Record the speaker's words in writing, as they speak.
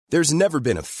There's never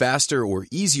been a faster or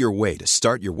easier way to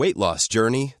start your weight loss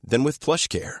journey than with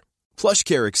PlushCare.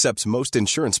 PlushCare accepts most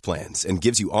insurance plans and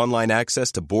gives you online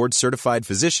access to board-certified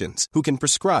physicians who can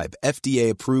prescribe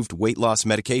FDA-approved weight loss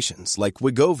medications like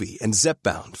Wegovy and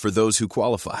Zepbound for those who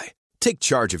qualify. Take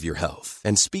charge of your health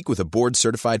and speak with a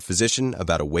board-certified physician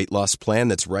about a weight loss plan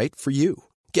that's right for you.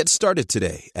 Get started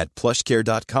today at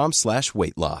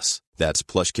plushcare.com/weightloss. That's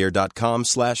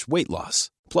plushcare.com/weightloss.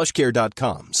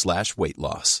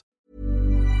 plushcare.com/weightloss.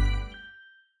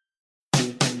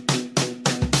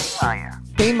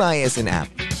 PayMaya is an app.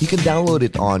 You can download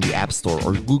it on the App Store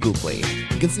or Google Play.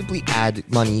 You can simply add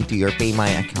money to your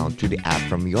PayMaya account through the app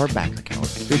from your bank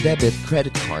account, your debit,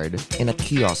 credit card, and at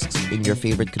kiosks in your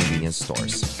favorite convenience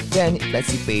stores. Then, it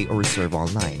lets you pay or reserve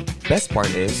online. Best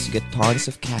part is, you get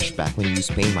tons of cash back when you use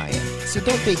PayMaya. So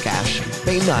don't pay cash,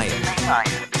 PayMaya.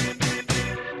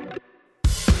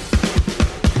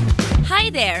 Hi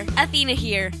there, Athena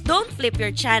here. Don't flip your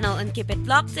channel and keep it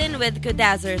locked in with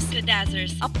Kudazzers.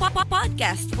 A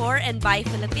podcast for and by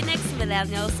Filipinx,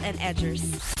 millennials, and edgers.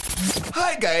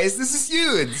 Hi guys, this is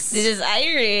Yudes. This is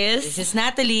Iris. This is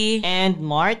Natalie. And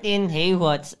Martin. Hey,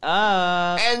 what's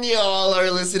up? And y'all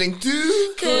are listening to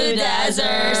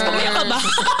Kudazzers. Umiyak ka ba?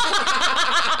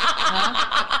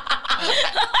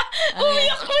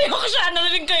 Umiyak siya.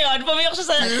 Narinig ko yun. Pumiyak siya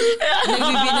sa...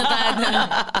 Nagbibinatan.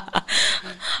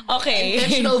 Okay.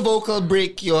 Intentional vocal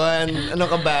break yun. Ano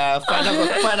ka ba?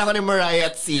 Fan ako ni Mariah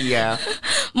at Sia.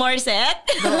 Morissette?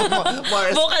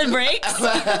 Vocal breaks?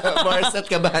 Morissette,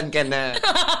 kabahan ka na.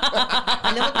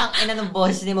 Alam mo, ang ina ng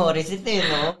boss ni Morissette,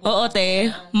 no? Oo, te.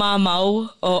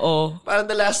 Mamaw. Oo. Parang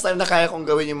the last time na kaya kong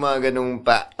gawin yung mga ganung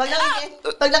pa. Pag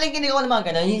nakikinig ko ng mga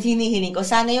gano'n, yung hinihiling ko,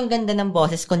 sana yung ganda ng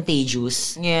boses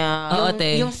contagious. Yeah. Oo,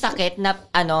 te. Yung sakit na,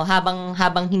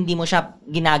 habang hindi mo siya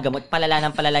ginagamot, palala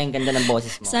yung ganda ng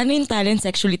boses mo. Sana yung talent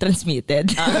sexually transmitted.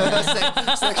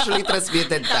 Sexually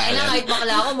transmitted Kaya talent. kahit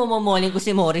bakla ako, mumomoling ko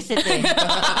si Morissette eh.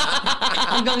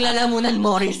 Hanggang lalamunan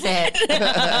Morissette.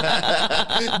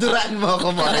 Duraan mo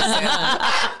ako, Morissette.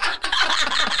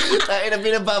 Tayo na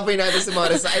binababoy natin si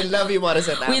Morissette. I love you,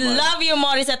 Morissette Amon. We love you,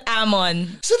 Morissette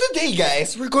Amon. So today,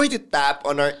 guys, we're going to tap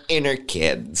on our inner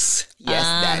kids. Yes,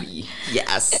 Daddy.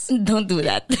 Yes. Don't do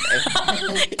that.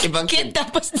 Ibang Kid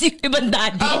tapos ibang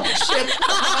daddy. Oh, shit.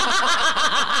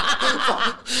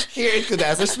 Here at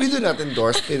Kudazzers, we do not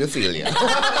endorse pedophilia.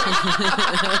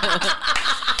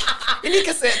 Hindi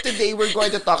kasi today we're going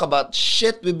to talk about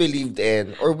shit we believed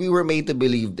in or we were made to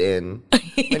believe in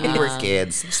when we were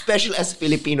kids, especially as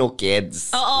Filipino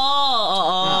kids.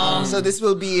 Oo. So this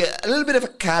will be a little bit of a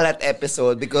kalat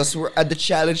episode because we're at the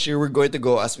challenge here. We're going to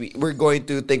go as we're going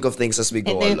to think of things as we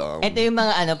go along. Ito yung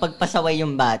mga pagpasaway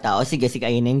yung bata. O sige,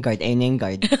 ayun na yung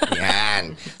guard.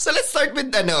 Yan. So let's start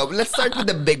with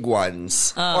the big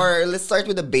ones. Or let's start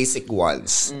with the basic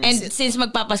ones. And since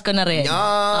magpapasko na rin.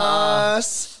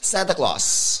 Yes. Santa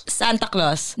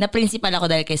Claus. Na principal ako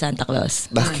dahil kay Santa Claus.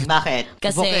 Bakit?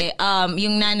 Kasi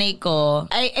yung nanay ko,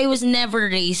 I was never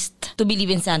raised to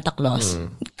believe in Santa Claus.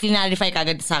 Clarify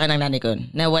kagad sa akin ng nanay ko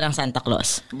na walang Santa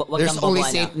Claus. There's only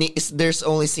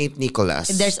Saint Nicholas.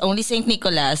 There's only Saint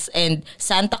Nicholas, and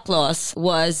Santa Claus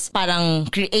was parang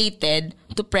created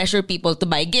to pressure people to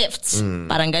buy gifts.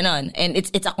 Parang ganon. And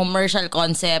it's a commercial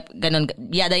concept, ganon,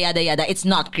 yada yada yada. It's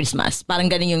not Christmas. Parang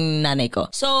ganon yung nanay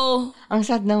ko. So, ang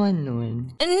sad naman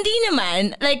nun. Hindi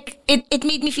naman. Like, it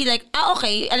made me feel like,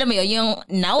 okay, alam mo yun, yung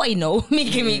now I know, may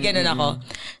ganon ako.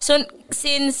 So,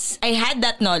 since I had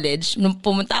that knowledge, nung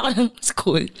pumunta ako ng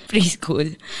preschool,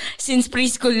 since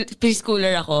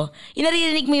preschooler ako,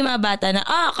 inaririnig mo yung mga bata na,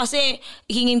 kasi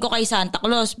hingin ko kay Santa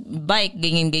Claus, bike,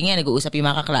 ganyan, nag-uusap yung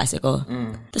mga kaklase ko.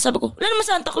 Tapos sabi ko, wala naman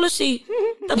Santa Claus eh.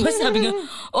 Tapos sabi ko,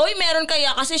 oy, meron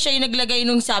kaya kasi siya yung naglagay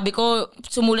nung sabi ko,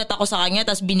 sumulat ako sa kanya,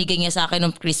 tapos binigay niya sa akin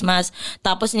ng Christmas,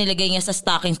 tapos nilagay niya sa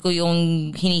stockings ko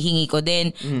yung hinihingi ko din.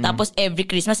 Tapos every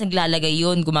Christmas naglalagay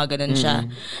yun, gumaganon siya.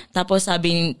 Tapos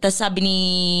sabi ni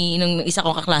nung isa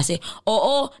kong kaklase,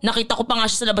 oo, nakita ko pa nga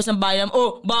siya sa labas ng bayan.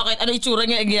 Oh, bakit? Ano itsura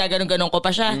niya? Ginaganon-ganon ko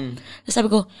pa siya. Tapos sabi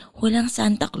ko, walang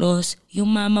Santa Claus, yung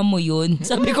mama mo yun.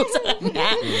 Sabi ko sa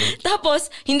kanya.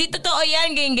 Tapos, hindi totoo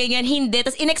yan, ganyan. Hindi.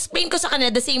 Tapos in-explain ko sa kanila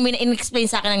the same way na in-explain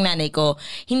sa akin ng nanay ko.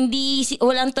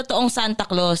 Walang totoong Santa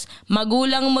Claus.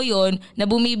 Magulang mo yun na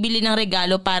bumibili ng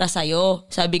regalo para sa'yo.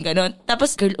 Sabi ganon.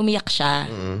 Tapos, girl, umiyak siya.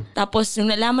 Tapos,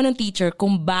 nung nalaman ng teacher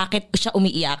kung bakit siya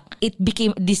umiiyak, it became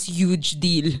this huge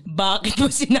deal. Bakit mo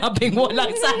sinabing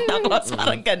walang Santa Claus?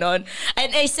 Parang ganon.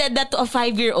 And I said that to a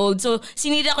 5-year-old. So,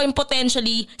 sinira ko yung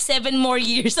potentially 7 more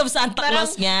years of Santa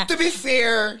Claus niya. To be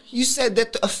fair, you said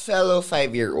that to a fellow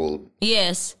 5-year-old.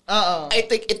 Yes. Oo. I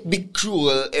think it'd be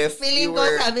cruel if Feeling you ko,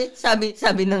 were...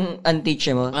 sabi ng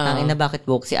teacher mo, tangina, bakit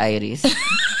woke si Iris?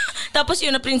 Tapos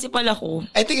yun, na principal ako.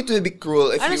 I think it would be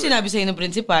cruel if Ano you... sinabi sa'yo ng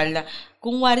principal na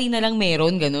kung wari na lang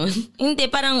meron, ganun? Hindi,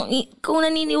 parang kung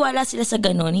naniniwala sila sa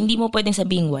ganun, hindi mo pwedeng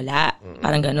sabihing wala.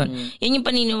 Parang ganun. Yan yung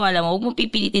paniniwala mo. Huwag mo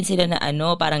pipilitin sila na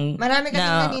parang... Marami kasi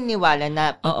naniniwala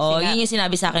na... Oo, yun yung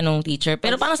sinabi sa akin ng teacher.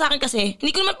 Pero parang sa akin kasi, hindi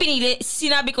ko naman pinili.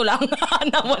 Sinabi ko lang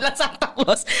na wala Santa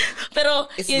Claus. Pero,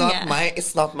 yun nga.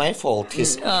 It's not my fault.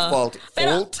 His fault.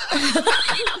 Pero-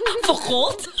 Fault?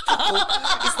 Fault?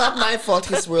 It's not my fault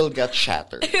his world got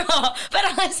shattered. Pero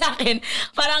nga sa akin,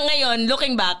 parang ngayon,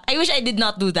 looking back, I wish I did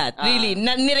not do that. Really.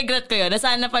 Niregret ko yun. Na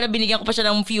sana pala binigyan ko pa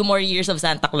siya ng few more years of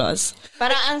Santa Claus.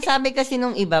 Parang ang sabi kasi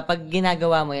nung iba, pag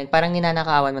ginagawa mo yan, parang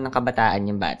ninanakawan mo ng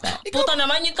kabataan yung bata. Puta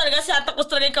naman, yun talaga Santa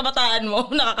Claus talaga yung kabataan mo.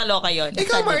 Nakakaloka yun.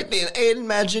 Ikaw, Martin, I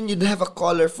imagine you'd have a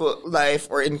colorful life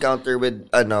or encounter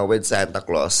with Santa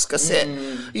Claus. Kasi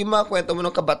yung mga kwento mo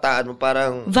ng kabataan mo,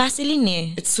 parang...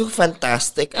 Vaseline It's so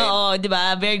fantastic. Oo, di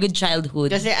ba? Very good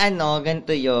childhood. Kasi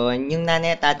ganito yon, yung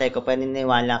nanay at tatay ko,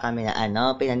 pinaniwala kami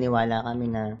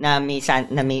na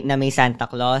may Santa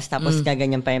Claus, tapos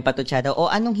gaganyan pa yung patutsyado,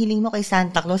 anong hiling mo kay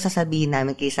Santa Claus? Sasabihin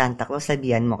namin kay Santa Claus,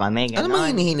 sabihan mo kami. Ganon. Ano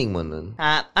mga hinihiling mo nun?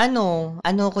 Ano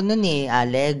ko nun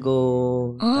Lego.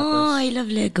 Oh, I love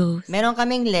Legos. Meron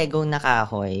kaming Lego na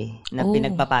kahoy na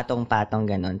pinagpapatong-patong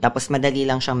ganon. Tapos madali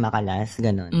lang siyang makalas,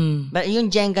 ganon. But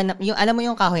yung Jenga, alam mo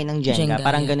yung kahoy ng Jenga,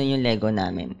 parang ganon yung Lego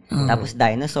namin. Tapos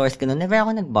dinosaurs, ganon. Never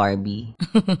ako nag-Barbie.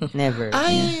 Never.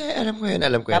 Ay, alam ko yun.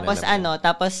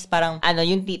 Tapos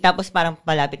parang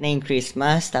palapit na yung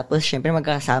Christmas. Tapos syempre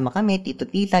magkakasama kami, tito,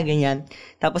 tita, ganyan.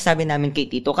 Tapos sabi namin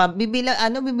kay tito,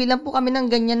 bibilang po kami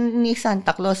ng ganyan ni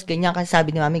Santa Claus. Ganyan kasi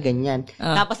sabi ni mami, ganyan.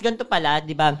 Tapos ganito pala,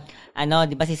 di ba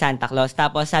si Santa Claus.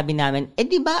 Tapos sabi namin,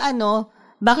 di ba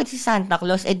bakit si Santa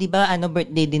Claus? Di ba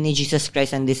birthday din ni Jesus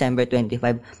Christ on December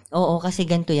 25? Oo, kasi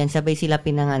ganito yan. Sabay sila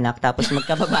pinanganak, tapos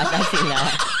magkababata sila.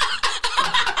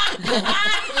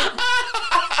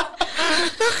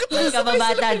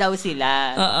 Magkababata daw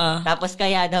sila. Tapos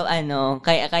kaya daw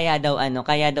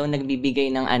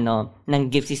nagbibigay ng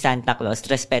gift si Santa Claus,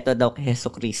 respeto daw kay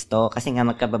Jesucristo kasi nga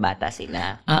magkababata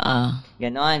sila.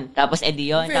 Ganon. Tapos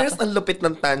yun. Fairness, ang lupit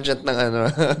ng tangent ng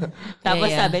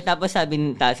Tapos sabi,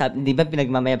 di ba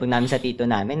pinagmamayabang namin sa tito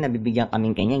namin, nabibigyan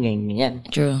kaming ganyan.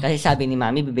 True. Kasi sabi ni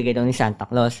mami, bibigay daw ni Santa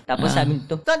Claus. Tapos sabi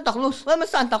nito, Santa Claus? Wala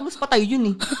Santa Claus, patay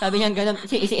yun Sabi niya ganon.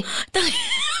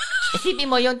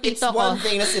 Isipin mo yung tito ko. It's one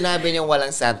thing na sinabi niyang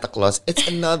walang Santa Claus. It's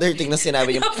another thing na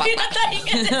sinabi niyang patay.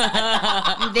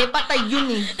 Hindi, patay yun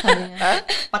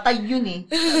Patay yun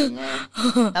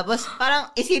Tapos,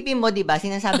 parang isipin mo, diba,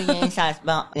 sinasabi niya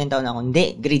yung taon ako,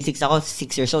 hindi, grade 6 ako,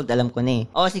 6 years old, alam ko na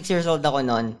 6 years old ako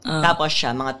noon. Tapos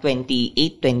siya, mga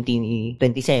 28, 20,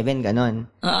 27, ganon.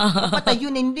 Patay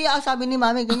yun hindi sabi ni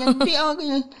mami, ganyan, hindi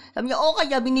ganyan. Sabi niya,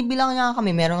 kaya binibilang niya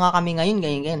kami, meron nga kami ngayon,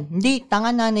 ganyan. Hindi,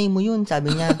 tanga nanay mo yun,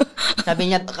 sabi niya. Sabi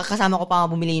niya, kasama ko pa nga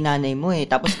bumili yung nanay mo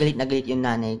Tapos galit na galit yung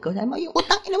nanay ko. Sabi mo, yung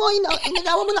utang ina mo,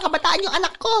 inagawa mo na kabataan yung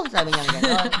anak ko. Sabi niya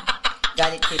gano'n.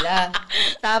 Galit sila.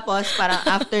 Tapos, parang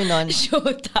after nun, di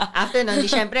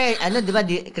syempre, di ba,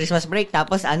 Christmas break.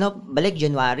 Tapos, balik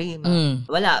January.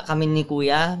 Wala, kami ni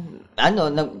kuya,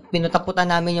 pinutaputan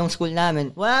namin yung school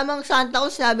namin. Wala mang Santa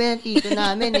Claus, sabi ng tito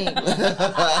namin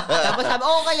Tapos sabi,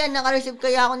 kaya naka-receive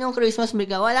kaya ako ng Christmas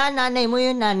break. Wala, nanay mo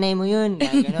yun.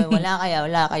 Ganun, wala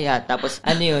kaya. Tapos,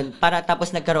 tapos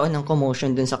nagkaroon ng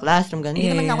commotion dun sa classroom. Ganun.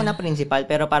 Hindi naman ako na principal,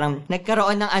 pero parang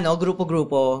nagkaroon ng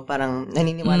grupo-grupo, parang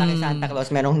naniniwala kay Santa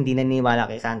Claus, merong hindi naniniwala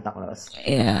kay Santa Claus.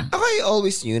 Yeah. Ako, I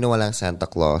always knew na walang Santa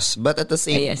Claus. But at the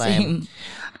same time,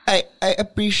 I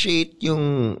appreciate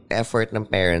yung effort ng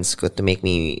parents ko to make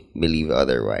me believe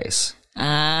otherwise.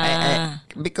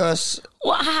 Because...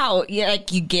 Wow!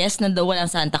 You guessed na daw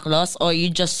walang Santa Claus or you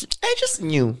just... I just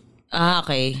knew.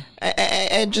 Okay.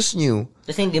 I just knew.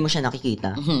 Kasi hindi mo siya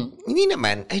nakikita. Hindi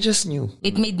naman. I just knew.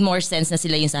 It made more sense na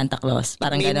sila yung Santa Claus.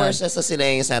 Parang It made ganon. more sense na sila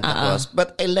yung Santa Claus.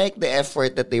 But I like the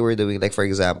effort that they were doing. Like, for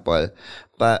example,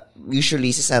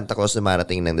 usually si Santa Claus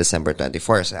dumarating ng December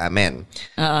 24 sa amin.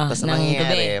 Tapos ang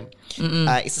mangyayari,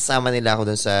 isasama nila ako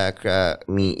dun sa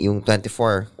yung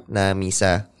 24 na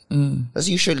misa. Tapos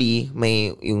usually,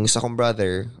 may yung isa kong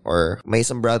brother or may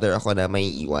isang brother ako na may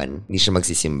iwan. Hindi siya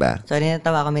magsisimba. Sorry,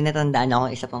 natawa kami. Natandaan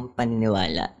ako isa pang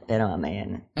paniniwala. Pero mamaya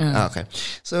na. Okay.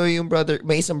 So,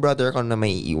 may isang brother ako na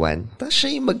may iwan. Tapos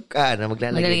siya yung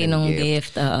maglalagay ng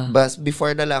gift. But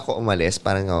before nala ako umalis,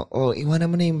 parang iwanan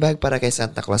mo na yung bag para kay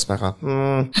Santa Claus. Parang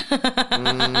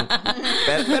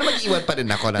pero mag-iwan nag-iwan pa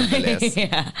rin ako nonetheless.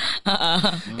 Yeah.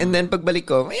 And then pagbalik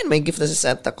ko, ayun, may gift na si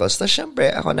Santa Claus. Tapos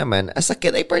syempre, ako naman, as a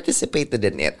kid, I participated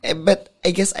in it. But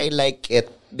I guess I like it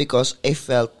because it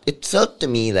felt to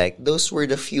me like those were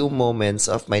the few moments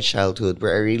of my childhood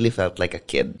where I really felt like a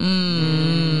kid.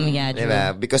 Yeah, true.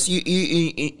 Diba? Because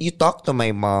you talk to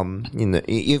my mom,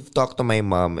 you've talked to my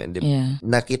mom, and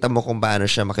nakita mo kung paano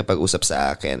siya makipag-usap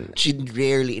sa akin. She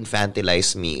rarely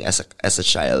infantilized me as a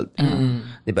child.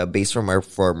 Diba? Based from our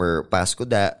former Pasko,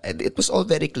 and it was all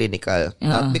very clinical.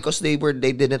 Not because they were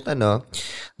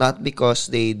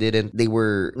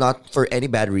not for any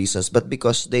bad reasons, but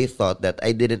because they thought that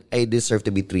I deserve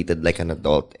to be treated like an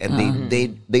adult, and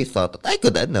they thought that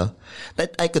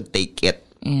I could take it.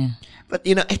 Yeah. But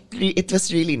it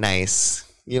was really nice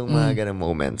yung mga ganang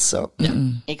moments. So,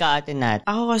 Ikaw, Ate Nat.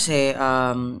 Ako kasi,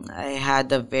 I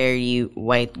had a very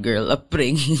white girl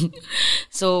upbringing.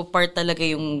 So, part talaga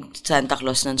yung Santa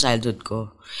Claus ng childhood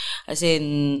ko. As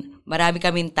in, marami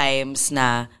kaming times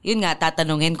na, yun nga,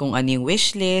 tatanungin kung ano yung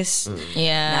wishlist.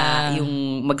 Yeah. Na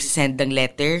yung magsisend ng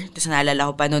letter. Tapos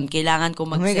naalala ko pa noon, kailangan ko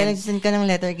Oh my God, nagsisend ka ng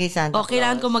letter kay Santa Claus.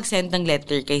 Kailangan ko mag-send ng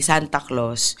letter kay Santa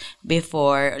Claus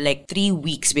before, like 3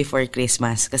 weeks before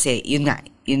Christmas. Kasi, yun nga,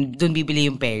 doon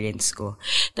bibili yung parents ko.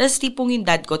 Tapos tipong yung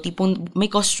dad ko, tipong may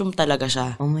costume talaga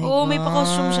siya. Oh my God. May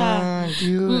pa-costume siya.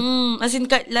 As in,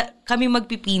 kami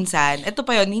magpipinsan. Ito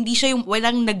pa yun, hindi siya yung,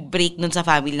 walang nag-break nun sa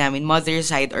family namin, mother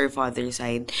side or father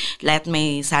side. Lahat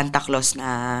may Santa Claus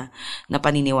na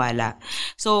paniniwala.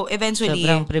 So, eventually,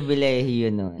 Sobrang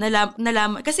pribilehiyo nun.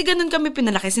 nalaman, kasi ganun kami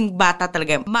pinalaki, sin bata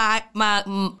talaga.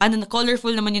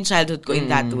 Colorful naman yung childhood ko in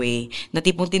that way. Na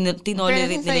tipong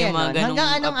tinolerate nila yung mga ganung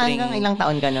upbringing. Hanggang ilang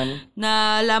taon ka nun?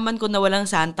 Nalaman ko na walang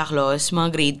Santa Claus, mga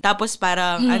grade. Tapos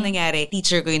parang, anong nangyari,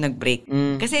 teacher ko yung nag-break.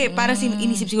 Kasi parang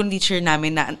inisip siguro ng teacher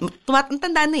namin na,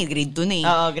 tandaan na grade 2 na eh.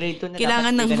 Oo, grade 2 na.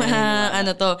 Kailangan ng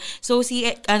to. So,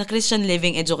 Christian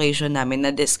Living Education namin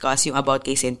na-discuss yung about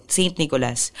kay Saint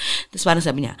Nicholas. Tapos parang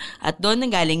sabi niya, at doon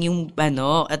nanggaling yung,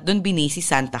 at doon binisi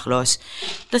Santa Claus.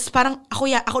 Tapos parang,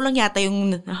 ako lang yata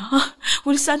yung,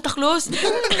 wala Santa Claus.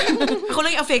 Ako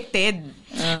lang yung affected.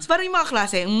 Tapos parang yung mga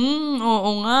klase, oo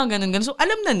nga, ganun. So,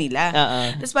 alam na nila.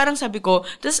 Tapos parang sabi ko,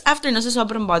 tapos after na, sa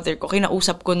sobrang bother ko,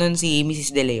 kinausap ko nun si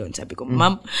Mrs. De Leon. Sabi ko,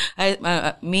 Ma'am,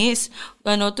 Miss,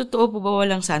 totoo po ba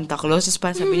walang Santa Claus? Tapos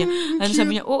parang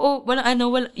sabi niya, oo,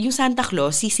 yung Santa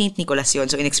Claus, si Saint Nicholas yun.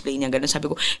 So, in-explain niya ganun.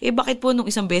 Sabi ko, bakit po nung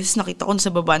isang beses nakita ko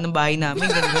sa baba ng bahay namin,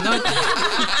 ganun.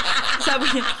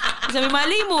 Sabi,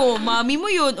 malay mo, mami mo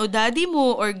yun, o daddy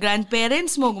mo, or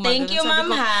grandparents mo. Thank you,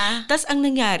 ma'am, ha? Tapos ang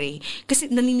nangyari, kasi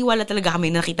naniniwala talaga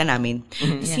kami, nakita namin.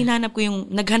 Tapos hinanap ko yung,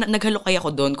 naghalukay ako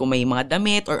doon kung may mga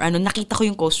damit, or nakita ko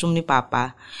yung costume ni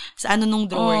Papa sa nung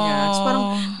drawer niya. Tapos parang,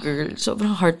 girl,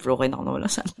 sobrang heartbroken ako na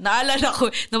walang Santa. Naalala ko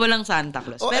na walang Santa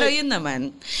Claus. Pero yun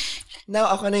naman. Now,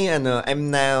 ako na yung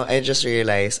I just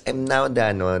realized, I'm now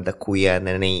the kuya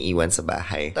na naiiwan sa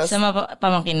bahay. Sa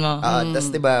pamangkin mo.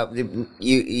 Tapos, diba,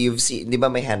 you've seen,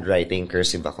 diba may handwriting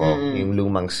cursive ako? Yung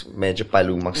medyo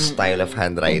palumang style of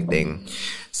handwriting.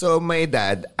 So, my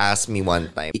dad asked me one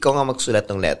time, ikaw nga magsulat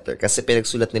ng letter. Kasi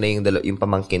pinagsulat nila yung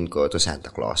pamangkin ko to Santa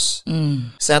Claus.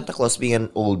 Santa Claus being an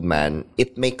old man,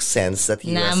 it makes sense that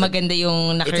he na maganda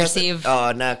yung na-cursive.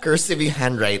 Na cursive yung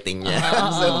handwriting niya.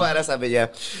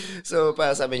 So,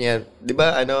 para sabi niya, di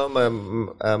ba,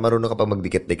 marunong ka pa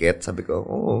magdikit-dikit? Sabi ko,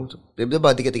 oo. Di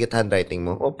ba, dikit-dikit handwriting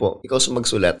mo? Opo. Ikaw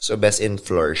magsulat. So, best in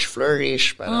flourish.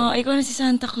 Parang, ikaw na si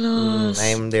Santa Claus.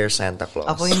 I'm their Santa Claus.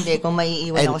 Ako hindi. Kung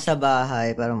maiiwan ako sa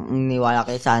bahay, parang niwala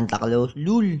kay Santa Claus.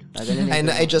 Lul.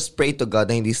 I just pray to God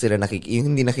na hindi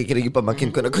nakikinig yung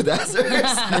pamangkin ko na kudasers.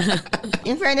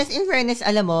 In fairness,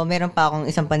 alam mo, meron pa akong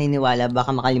isang paniniwala, baka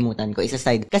makalimutan ko, isa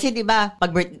side. Kasi 'di ba,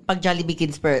 pag Jollibee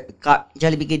Kids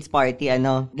Party,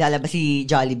 lalabas si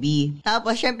Jollibee.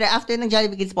 Tapos syempre, after ng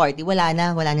Jollibee Kids Party, wala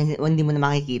na, hindi mo na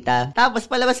makikita. Tapos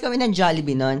palabas kami ng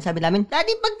Jollibee noon. Sabi namin,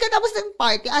 Daddy, pagkatapos ng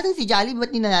party, asan si Jollibee?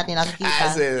 Ba't di na natin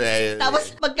nakikita?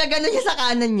 Tapos pagkaganon niya sa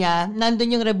kanan niya,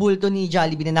 nandun yung rebulto ni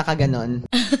Jollibee na nakaganon.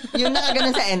 Yung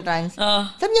nakaganon sa entrance.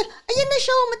 Sabi niya, ayan na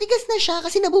siya, matigas na siya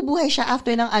kasi nabubuhay siya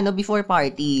after ng before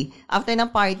party. After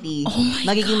ng party,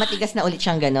 magiging matigas na ulit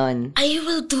siyang ganon. I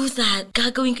will do that.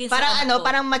 Gagawin ko yun parang sa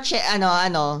parang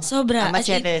sobra.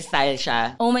 machete style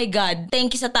siya. Oh my God.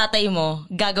 Thank you sa tatay mo.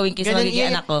 Gagawin ko sa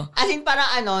magiging anak ko. As in, parang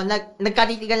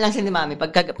nagkatitigan lang si ni Mami.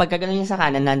 Pagkaganon niya sa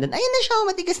kanan, nandun, ayan na siya,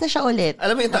 matigas na siya ulit.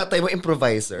 Alam mo yung tatay mo,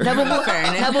 improviser.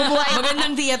 Nabubuhay.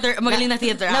 Magandang theater, magaling na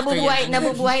theater actor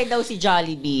nabubuhay daw si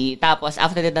Jollibee. Tapos,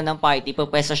 after the ng party,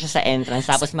 pupwesto siya sa entrance.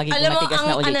 Tapos, magiging matigas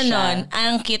na ulit siya.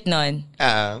 Ang cute nun.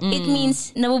 Mm. It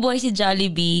means, nabubuhay si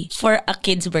Jollibee for a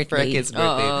kid's birthday. For a kid's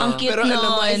birthday. Ang cute Pero alam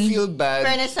mo, I nun. feel bad.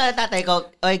 Fairness sa tatay ko,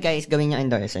 oy guys, gawin niyo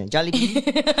endorser. Jollibee.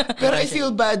 Pero I feel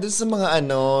bad dun sa mga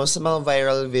sa mga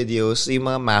viral videos, yung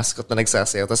mga mascot na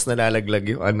nagsasayaw, tapos nalalaglag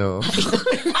yung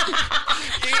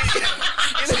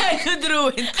Childhood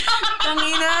ruin.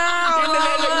 Tangina.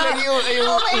 nalalaglag yung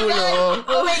ulo.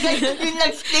 Oh my God, yung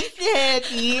nag-split si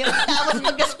Hetty. Tapos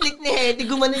pagka-split ni Hetty,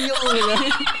 gumanon yung ulo.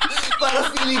 Para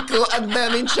feeling ko, ang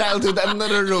daming childhood ang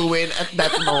naruruin at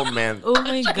that moment. Oh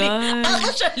my God.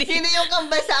 Sino yung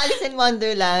kambal sa Alice in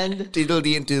Wonderland?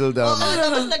 Tweedledee and Tweedledum.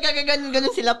 Tapos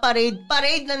nagkakaganon-ganon sila,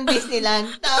 parade ng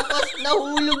Disneyland. Tapos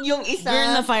nahulog yung isa.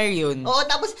 Girl na fire yun. Oo,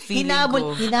 tapos Feeling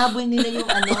hinabol nila yung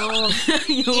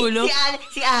Yung ulo.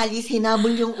 Si Alice,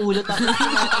 hinabol yung ulo. Tapos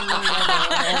hinabol yung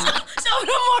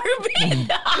Sobrang morbid.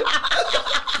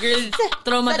 Girl,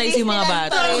 traumatized yung mga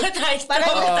bata.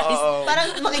 Parang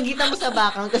makikita mo sa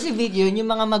background kasi video yun, yung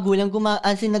mga magulang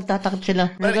nagtatakot sila.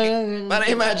 Para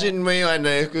imagine mo yung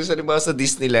kung saan ba sa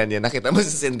Disneyland yan, nakita mo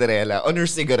si Cinderella on her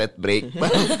cigarette break.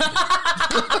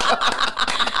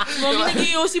 Mami,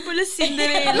 nag-iossi pala si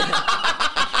Cinderella.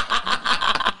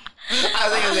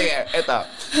 Sige. Ito.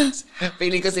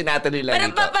 Feeling ko si Natalie lang Pero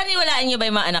dito. papaniwalaan niyo ba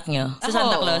yung mga anak niyo sa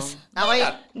Santa Claus?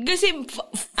 Kasi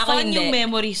fun hindi. yung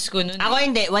memories ko nun. Ako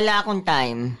hindi, wala akong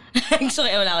time. Gusto ko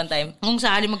wala akong time. Kung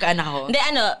sakali magkaanak ako, Hindi,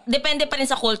 depende pa rin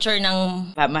sa culture ng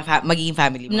magiging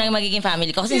family mo. magiging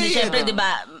family ko. Kasi hindi, syempre, di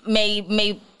ba,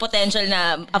 may potential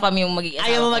na apam yung magiging asawa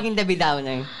Ayaw mo ko. maging Debbie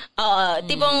Downer. Oo.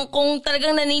 Tipong kung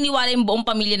talagang naniniwala yung buong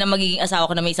pamilya na magiging asawa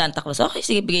ko na may Santa Claus, okay,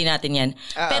 sige, bigay natin yan.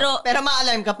 Pero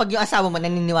ma-alarm kapag yung asawa mo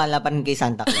naniniwala pa rin kay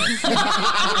Santa Claus.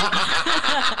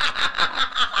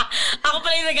 ako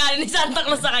pala yung regalo ni Santa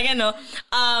Claus sa kanya, no?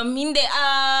 Hindi.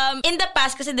 In the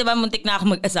past, kasi di ba, muntik na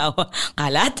ako mag-asawa.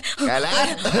 Kalat?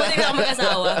 Muntik na ako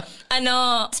mag-asawa.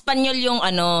 Espanyol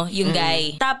yung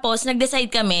guy. Tapos, nag-decide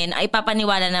kami na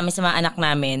ipapaniwala namin sa mga anak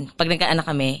namin, pag nagkaanak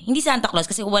kami, hindi Santa Claus,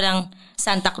 kasi walang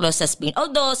Santa Claus sa Spain.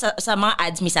 Although, sa mga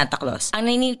ads, may Santa Claus. Ang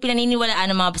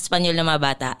pinaniniwalaan ng mga Espanyol na mga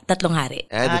bata, 3 hari.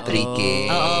 The 3 kids.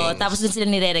 Oo. Tapos, dun sila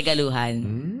nireregaluhan.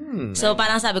 So,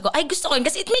 parang sabi ko, ay, gusto ko yun.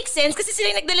 Kasi it makes sense. Kasi sila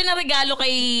yung nagdala ng regalo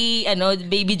kay,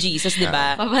 baby Jesus, di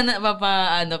ba?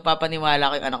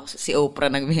 Papaniwala ko yung anak ko, si Oprah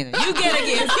nagmino. You get a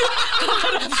gift.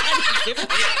 It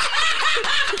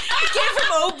came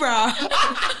from Oprah.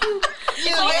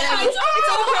 It's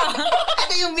Oprah.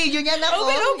 Ito yung video niya na ko.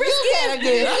 Oprah's You get a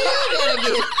gift.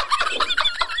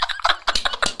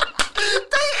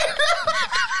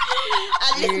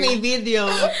 At least may video.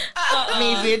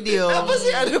 May video. Tapos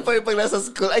pa yung pag nasa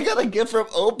school, I got a gift from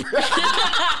Oprah.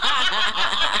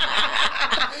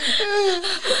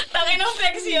 Takinong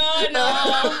flex yun, no?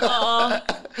 Oo.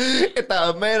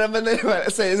 Ito, mayroon man naniwala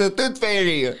sa Tooth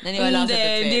Fairy. Naniwala ako sa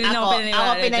Tooth Hindi Fairy. rin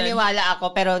ako Pinaniwala ako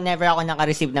pero never ako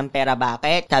naka-receive ng pera.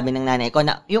 Bakit? Sabi ng nanay ko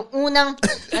na yung unang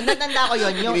natanda ko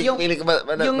yun, yung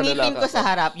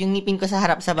ngipin ko sa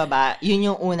harap, sa baba,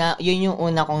 yun yung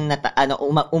una kong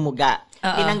umuga.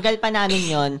 Tinanggal pa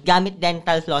namin yun gamit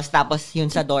dental floss tapos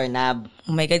yun sa doorknob.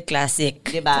 Oh my God, classic.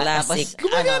 Diba? Classic. Tapos,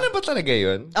 Gumagana ba talaga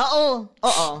yun? Oo.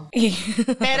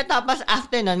 Pero tapos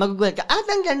after nun, magugulat ka,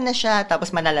 tanggal na siya. Tapos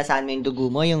malalasan mo yung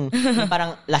dugo mo, yung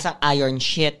parang lasang iron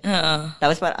shit.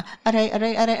 Tapos parang,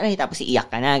 aray. Tapos iiyak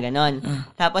ka na, ganon.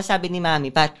 Tapos sabi ni mami,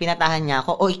 pinatahan niya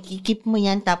ako, ikikip mo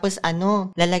yan. Tapos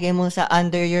lalagay mo sa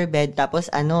under your bed.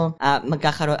 Tapos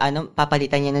magkakaroon,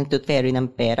 papalitan niya ng Tooth Fairy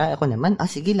ng pera. Ako naman,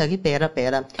 sige, lagi pera.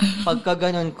 Pagka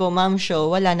ganon ko, ma'am show,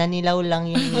 wala na, nilaw lang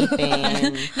yung ngipin.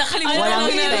 Nakalimutan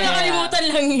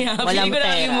lang niya. Walang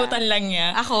pera. Nakalimutan lang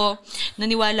niya. Ako,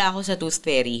 naniwala ako sa Tooth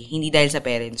Fairy, hindi dahil sa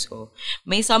parents ko.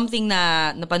 May something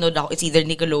na napanood ako, it's either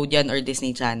Nickelodeon or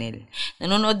Disney Channel.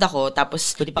 Nanonood ako,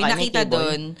 tapos pinakita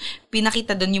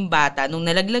doon yung bata, nung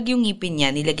nalaglag yung ngipin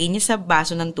niya, nilagay niya sa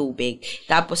baso ng tubig,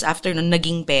 tapos after nun,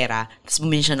 naging pera, tapos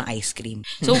bumili siya ng ice cream.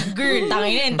 So, girl,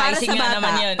 para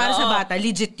sa bata,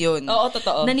 legit yun. Oo,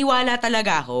 totoo. Naniwala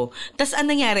talaga ako. Tapos, anong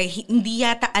nangyari, hindi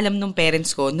yata alam nung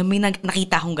parents ko na may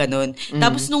nakita akong ganun.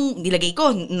 Tapos nung nilagay ko,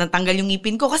 natanggal yung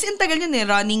ngipin ko. Kasi ang tagal yun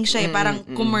running siya parang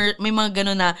may mga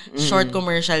ganun na short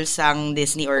commercials ang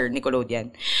Disney or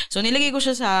Nickelodeon. So nilagay ko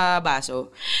siya sa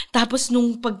baso. Tapos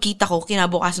nung pagkita ko,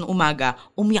 kinabukasan ng umaga,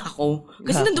 umiyak ako.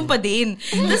 Kasi nandun pa din.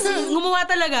 Tapos gumawa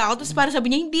talaga ako. Tapos parang sabi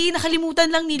niya, hindi,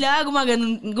 nakalimutan lang nila.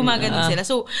 Gumaganon sila.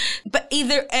 So,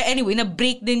 anyway,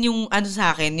 na-break din yung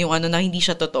sa akin, yung na hindi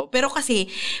siya totoo. Pero kasi,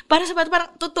 para sa bata,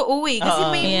 parang totoo kasi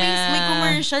may may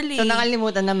commercial eh. So,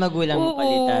 nakalimutan na magulang mo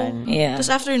palitan. Yeah. Tapos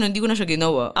after nun, hindi ko na siya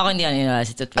ginawa. Ako hindi ako nila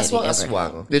si Tooth Fairy.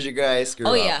 Aswang. Did you guys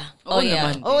grow Oh up? yeah. Oo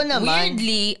naman. Oo naman.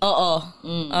 Weirdly, oo.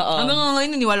 Oo. Hanggang nga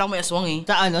ngayon, naniwala ko may aswang eh.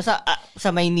 Sa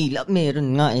Maynila,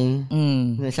 meron nga eh.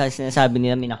 Sinasabi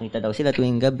nila may nakita daw sila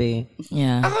tuwing gabi.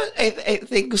 Yeah. Ako, I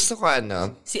think gusto ko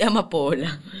Si Amapola.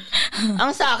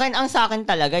 ang sa akin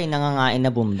talaga yung nangangain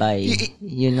na Bombay.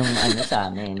 Yun yung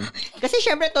sa amin. Kasi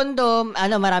syempre tondo,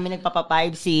 marami nagpapa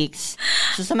 5-6.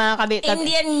 So sa mga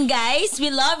Indian guys,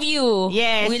 we love you.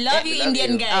 Yes. We love you,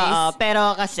 Indian guys.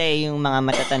 Pero kasi yung mga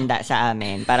matatanda sa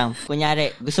amin, parang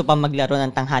kunyari gusto pa maglaro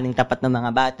ng tanghaling tapat ng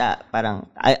mga bata, parang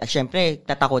syempre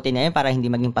tatakutin na yun para hindi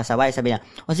maging pasaway. Sabi na,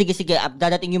 sige,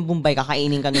 dadating yung Bombay,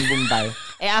 kakainin ka ng Bombay.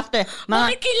 After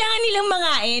bakit kailangan nilang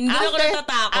mangain? Doon ako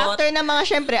natatakot. After na mga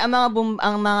syempre, ang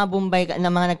mga Bombay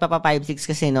na mga nagpapa 5-6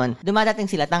 kasi noon, dumadating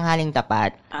sila tanghaling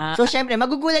tapat. So syempre,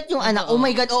 magugulat yung anak, oh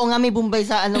my God, oo nga may Bombay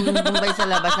sa Bombay sa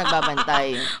labas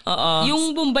nagbabantay. Oo.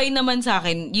 Yung Bombay naman sa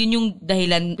akin, yun yung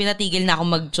dahilan, pinatigil na ako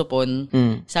magtsupon.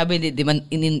 Sabi, di man,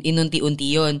 inunti-unti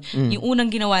yun. Yung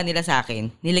unang ginawa nila sa akin,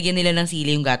 nilagyan nila ng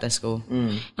sili yung gatas ko.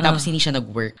 Tapos hindi siya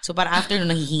nag-work. So para after nun,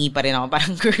 nanghihingi pa rin ako.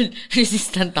 Parang girl,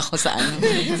 resistant ako sa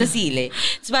sa sili.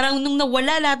 So parang nung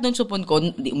nawala lahat ng supon ko,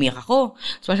 umiyak ako.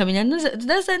 So parang sabi niya,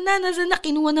 nasaan na,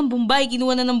 kinuha ng Bombay.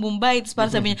 Tapos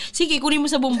parang sabi niya, sige, kunin mo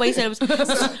sa Bombay sa labas.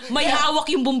 May hawak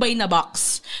yung Bombay na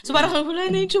box. So parang wala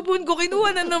na yung supon ko,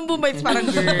 kinuha na ng Bombay. Tapos parang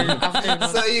girl, after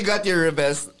nun. So you got your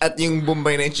revenge at yung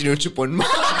Bombay na yung chinuchupon mo.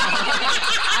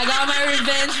 I got my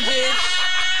revenge, bitch.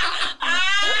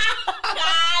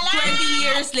 20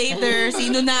 years later,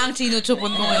 sino na ang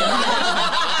sinuchupon ko ngayon?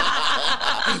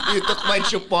 You took my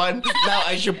chupon, now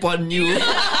I chupon you.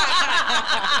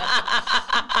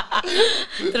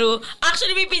 True.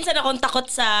 Actually, may pinsan akong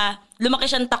lumaki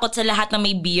siyang takot sa lahat na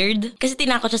may beard. Kasi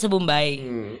tinakot siya sa Bombay.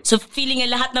 So, feeling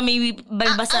niya lahat na may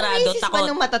balbasarado, takot.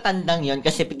 Ang matatandang yun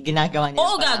kasi ginagawa niya.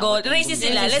 Oo, gago. Racist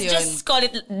sila. Let's just call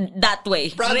it that way.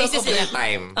 Product of their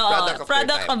time.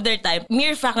 Product of their time.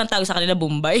 Mere fact ng tawag sa kanila,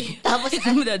 Bombay. Tapos,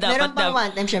 meron pang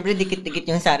one time, syempre, dikit-dikit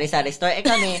yung sari-sari store.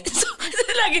 Kami, so,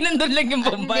 lagi nandun lang yung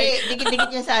Bombay. Hindi,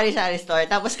 dikit-dikit yung sari-sari store.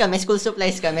 Tapos kami, school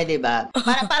supplies kami, di ba?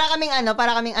 Para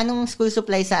kaming anong school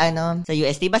supplies sa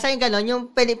UST. Basta yung gano'n, yung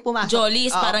pwede pumasok.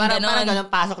 Jollies, parang gano'n. Parang gano'n,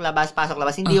 pasok, labas.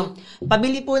 Hindi yung,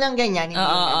 pabili po ng ganyan, hindi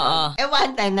yung gano'n.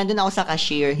 One time, nandun ako sa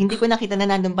cashier. Hindi ko nakita na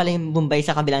nandun pala yung Bombay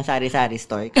sa kabilang sari-sari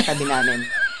store. Katabi namin.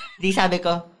 Di sabi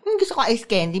ko, gusto ko ice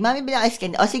candy. Mami, bilang ice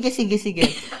candy. Sige.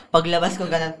 Paglabas ko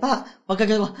ganun pa.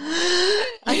 Pagkagano ko,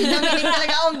 ay, nanginig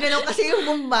talaga akong ganun kasi yung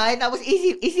Bombay. Tapos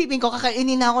isipin ko,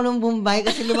 kakainin na ako ng Bombay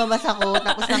kasi lumabas ako.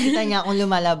 Tapos nakita niya akong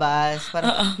lumalabas.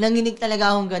 Parang nanginig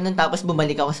talaga akong ganun. Tapos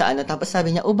bumalik ako sa Tapos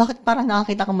sabi niya, bakit parang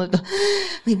nakakita ka mo ito?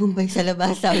 May Bombay sa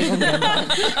labas. Sabi ko ganun.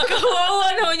 Kawawa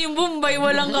naman yung Bombay.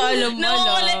 Walang kaalam.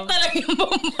 Nakukulit talaga yung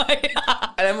Bombay.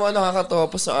 Alam mo, nakakatawa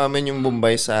po sa amin yung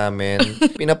Bombay sa amin.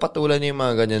 Pinapatulan niya yung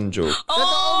mga ganyan joke.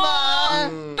 Totoo ba?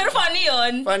 Pero funny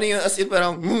yun. Funny yun, as in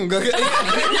parang,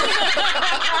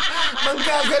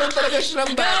 manggaganon talaga siya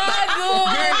ng bata.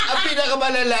 Girl, ang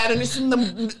pinakamalala,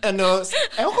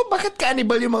 ewan ko bakit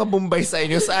cannibal yung mga Bombay sa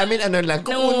inyo. Sa amin, lang,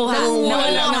 nangunguha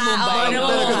lang ng Bombay.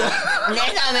 Hindi,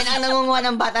 sa amin, ang nangunguha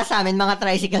ng bata sa amin, mga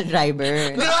tricycle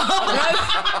driver.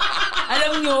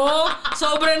 Alam nyo,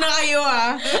 sobra na kayo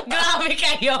Grabe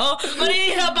kayo.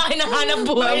 Maninira pa kayo ng hanap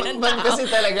buhay ng tao. Kasi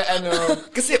talaga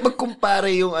kasi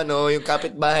magkumpare yung yung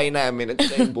kapitbahay namin at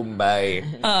yung Bombay.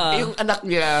 Yung anak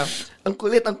niya, ang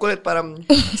kulit, parang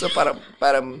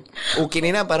okay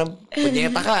na, parang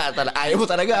punyeta ka, ayaw mo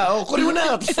talaga, kunin mo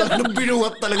na. Tapos parang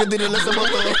binuhat talaga dinala sa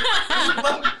motor.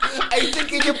 I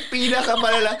think yun yung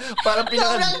pinakamalala, parang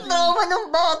Sobrang trauma ng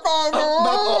bata, no?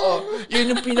 Oo.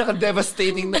 Yun yung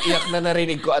pinaka-devastating na iyak na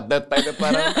narinig ko at that time. Na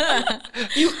parang,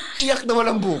 yung iyak na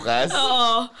walang bukas.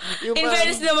 Oo. In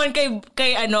fairness naman kay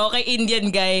Indian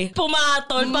guy,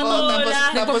 pumatol,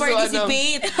 patula,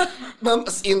 nagpa-participate.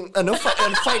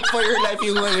 Fight for your life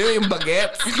yung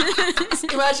bagets.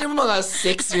 Imagine mo mga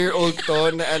 6-year-old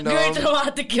to na Girl,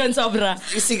 traumatic yun, sobra.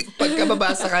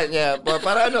 Pagkababa sa kanya,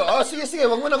 parang sige,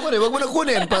 wag mo na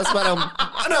kunin. Parang,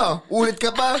 ulit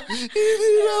ka pa? Hindi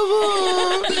na po.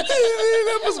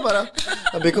 Tapos parang,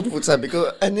 sabi ko,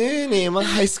 mga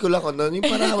high school ako noon, yung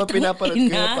parang habang pinapanood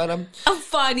ko yun, parang, ang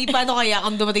funny, paano kaya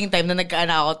kung dumating time na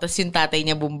nagkaanak ako, tapos yung tatay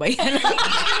niya Bombay?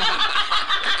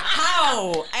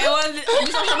 How?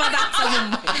 Gusto ko siya matak sa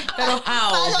Bombay. Pero how?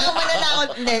 Paano ko malalakot?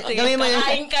 Hindi, gawin mo yun.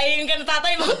 Kain ka ng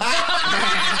tatay mo.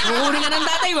 Kukunin ka ng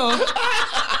tatay mo.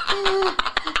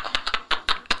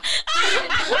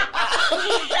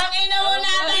 Tangina mo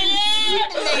natin,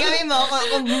 Hindi, gawin mo,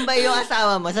 kung Bombay yung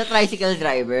asawa mo sa tricycle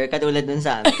driver, katulad dun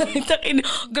sa amin.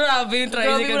 Grabe yung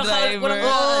tricycle driver.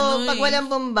 Oo, pag walang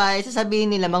Bombay, sasabihin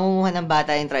nila, mangunguha ng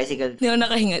bata yung tricycle. Hindi ako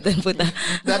nakahinga doon, puta.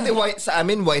 Dati sa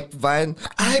amin, white van.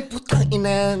 Ay, putang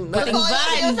ina. Puting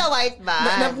van. Yung sa white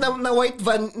van.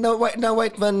 Na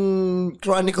white van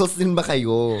chronicles din ba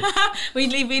kayo?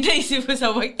 Wait, naisip mo sa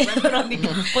white van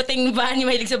chronicle. Puting van, yung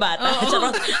mahilig sa bata.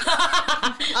 Charot.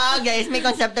 Guys, may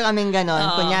konsepto kaming ganon.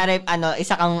 Kunyari,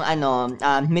 isa kang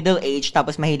middle age,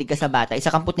 tapos mahilig ka sa bata. Isa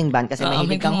kang puting van kasi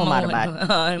mahilig kang humarbat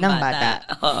ng bata.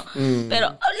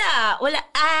 Pero, wala.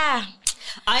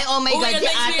 Ay, oh my God, si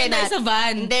ate Nat. Sa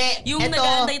van. Hindi. Yung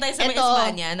nag-aantay tayo sa may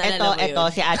Espanya, naalala mo yun?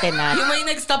 Si ate Nat. Yung may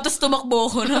nag-stop, tapos tumakbo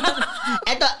ko.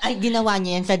 Ginawa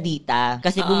niya yan sa Dita.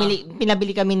 Kasi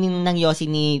pinabili kami ng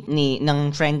Yossi ng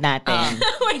friend natin.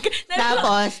 Oh my God.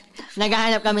 Tapos,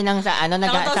 naghahanap kami ng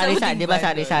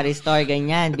sari-sari store,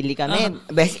 ganyan. Bili kami.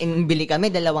 Bili kami,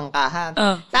 2 kaha.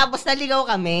 Tapos, naligaw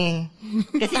kami.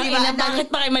 Kasi bakit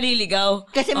pa kayo maliligaw?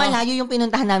 Kasi malayo yung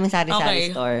pinuntahan namin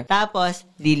sari-sari store. Tapos,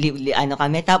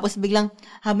 kami. Tapos, biglang,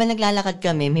 habang naglalakad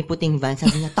kami, may puting van.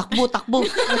 Sabi niya, takbo. Sabi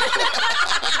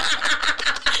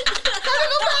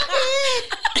ko,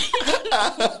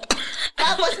 bakit?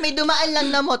 Tapos, may dumaan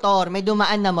na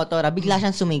motor. Bigla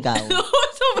siyang sumigaw.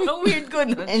 Sobrang weird ko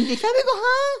nun. Hindi, sabi ko,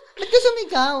 ba't ka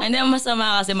sumigaw? Hindi, ang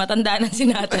masama kasi matanda na si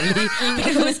Natalie.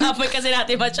 Pinag-usapan kasi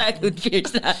natin mga childhood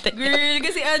fears natin. Girl,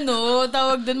 kasi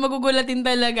tawag doon, magugulatin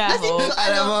talaga Kasi, ako.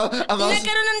 Alam mo,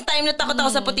 Nagkaroon ng time na takot ako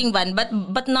sa puting van,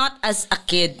 but not as a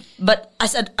kid, but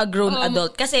as a grown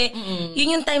adult. Kasi,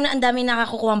 yun yung time na ang dami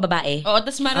nakakukuha ang babae. Oo,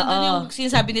 tapos meron doon yung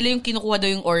sinasabi nila yung kinukuha daw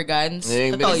yung organs.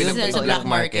 Totoo, yun sa black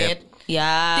market.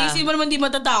 Yeah. Tingin mo naman di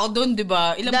matatakot doon, di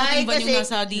ba? Ilang puting ba yung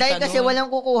nasa dita dahil kasi walang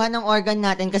kukuha ng organ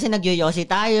natin kasi nagyoyosi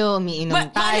tayo,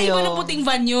 umiinom tayo. Malay mo na puting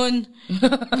van yun.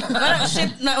 Parang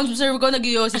shit, na-observe ko,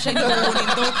 nagyoyosi siya, hindi kukunin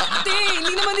to.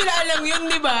 Hindi naman nila alam yun,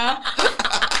 di ba?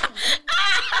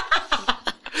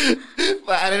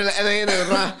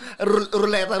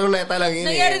 Ruleta lang yun.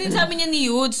 Nangyari din sa amin yan ni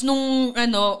Yudes nung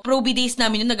proby days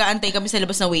namin yung nag-aantay kami sa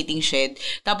labas ng waiting shed.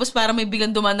 Tapos parang may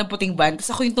biglang dumaan ng puting van.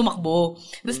 Tapos ako yung tumakbo.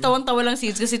 Tapos tawang-tawa lang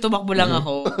si Yudes kasi tumakbo lang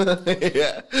ako.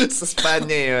 Sa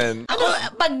Spanya yun. Ako,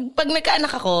 pag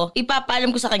nagkaanak ako,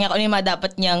 ipapaalam ko sa kanya kung ano yung mga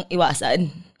dapat niyang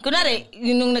iwasan. Kunwari,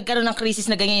 nung nagkaroon ng krisis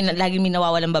na ganyan, lagi may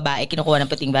nawawalang babae, kinukuha ng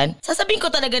puting van, sasabihin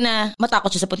ko talaga na matakot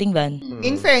siya sa puting van.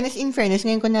 In fairness,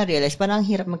 ngayon ko na-realize, parang ang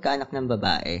hirap magkaanak ng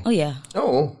babae. Oh yeah.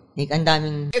 Oo. Like, ang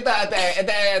daming... Ito,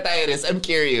 Iris, I'm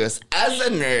curious. As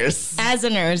a nurse,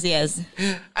 yes.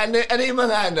 ano yung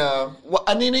mga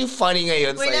ano yung funny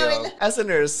ngayon sa'yo? As a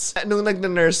nurse, nung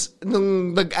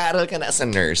nag-aral ka na as a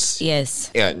nurse.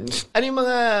 Yes. Yun. Ano yung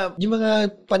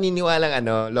mga paniniwalang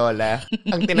lola,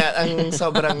 ang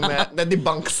sobrang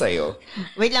na-debunk sa'yo?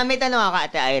 Wait lang, may tanong ako,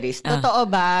 Ate Iris. Totoo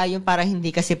ba yung parang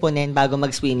hindi ka sipunin bago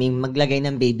mag-swimming, maglagay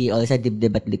ng baby oil sa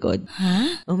dibdib at likod?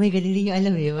 Ha? Oh my God, hindi nyo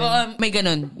alam yun. May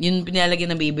ganun. Yung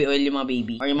pinalagyan ng baby oil yung mga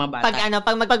baby or yung mga bata.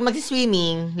 Pag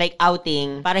mag-swimming, like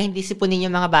outing, para hindi sipunin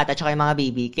yung mga bata tsaka yung mga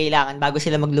baby, kailangan bago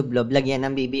sila maglublob, lagyan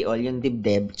ng baby oil yung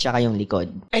dibdib tsaka yung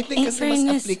likod. I think kasi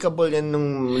mas applicable yan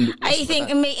nung... I think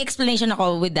may explanation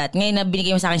ako with that. Ngayon na binigay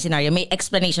mo sa akin scenario, may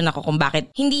explanation ako kung bakit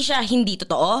hindi siya hindi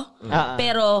totoo,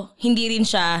 pero hindi rin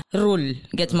siya rule.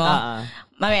 Gets mo?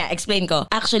 Mamaya, explain ko.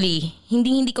 Actually,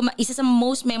 hindi ko isa sa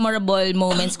most memorable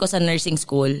moments ko sa nursing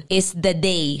school is the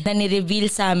day na ni-reveal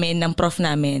sa amin ng prof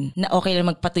namin na okay lang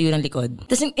magpatuyo ng likod.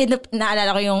 Tapos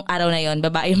naalala ko yung araw na yon,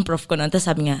 babae yung prof ko noon. Tapos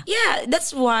sabi niya, yeah,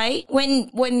 that's why when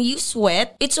you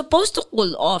sweat, it's supposed to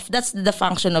cool off. That's the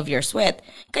function of your sweat.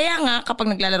 Kaya nga, kapag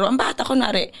naglalaro, ang bata ko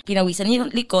pinawisan niya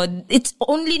yung likod, it's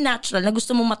only natural na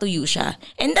gusto mong matuyo siya.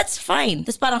 And that's fine.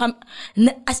 Tapos parang,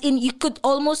 as in, you could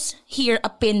almost hear a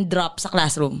pin drop sa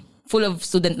classroom full of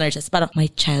student nurses. Parang, my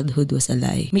childhood was a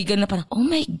lie. May gano'n na parang, oh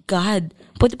my God,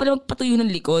 pwede pala magpatuyo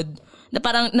ng likod. Na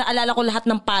parang naalala ko lahat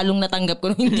ng palong natanggap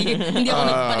ko nung hindi ako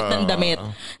nagpalit ng damit.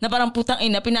 Na parang putang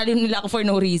ina, pinali nila ako for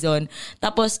no reason.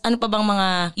 Tapos ano pa bang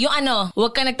mga, yung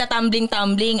huwag ka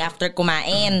nagtatumbling-tumbling after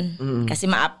kumain. Kasi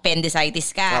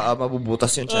ma-appendicitis ka.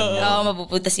 Mabubutas yung tiyan mo. Oo,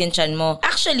 mabubutas yung tiyan mo.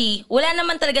 Actually, wala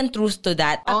naman talagang truth to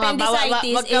that.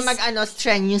 Appendicitis wag ka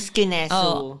strenuous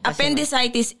kineso.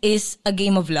 Appendicitis is a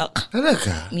game of luck.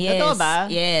 Talaga? Yes. Totoo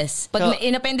ba? Yes. Pag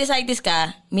in-appendicitis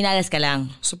ka, minalas ka lang.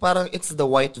 So parang it's the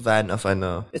white van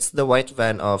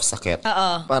of sakit.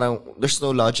 Parang there's no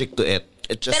logic to it.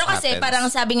 It just pero kasi happens. parang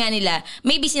sabi nga nila,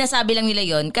 maybe sinasabi lang nila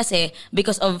yon kasi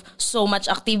because of so much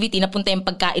activity, napunta yung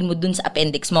pagkain mo dun sa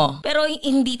appendix mo. Pero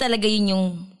hindi talaga yun yung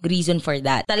reason for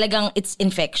that. Talagang it's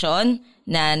infection.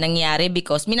 na nangyari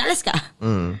because minalas ka.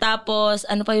 Tapos,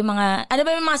 ano ba yung mga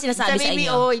sinasabi sa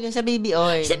inyo? Sa baby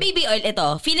oil. Sa baby oil, ito,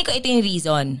 feeling ko ito yung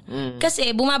reason.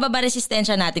 Kasi bumababa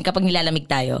resistensya natin kapag nilalamig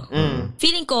tayo.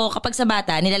 Feeling ko, kapag sa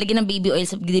bata, nilalagyan ng baby oil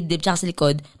sa dibdib tsaka sa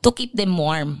likod to keep them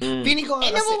warm. Feeling ko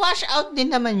kasi, wash out din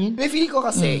naman yun. feeling ko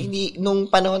kasi, hindi, nung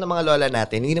panahon ng mga lola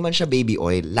natin, hindi naman siya baby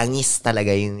oil. Langis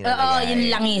talaga yung nilalagay. Oo, yung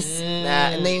langis.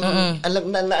 Na yung, alam,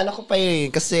 naalala ko pa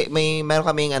yun, kasi meron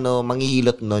kaming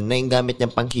manghihilot nun, na yung gamit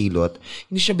niyang panghilot,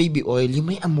 hindi siya baby oil, yung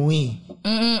may amoy.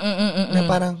 Na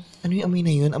parang, ano yung amoy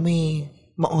na yun? Amoy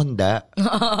maonda.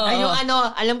 Ay, yung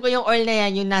alam ko yung oil na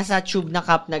yan, yung nasa tube na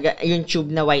cup, yung tube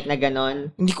na white na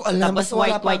ganon. Hindi ko alam. Tapos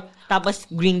white, tapos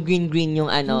green yung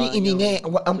Hindi nga eh.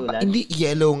 Hindi,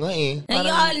 yellow nga eh.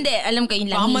 Hindi. Alam ko yung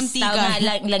langis.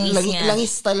 Langis nga.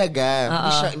 Langis talaga.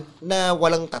 Hindi siya, na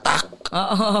walang tatak.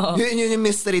 Yun yung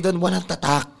mystery doon, walang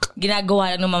tatak.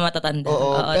 Ginagawa lang ng mga matatanda.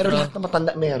 Oo, pero lahat na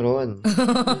matanda meron.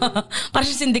 Parang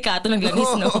siya sindikato ng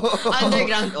langis, no?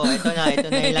 Underground. Ito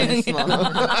na yung langis mo.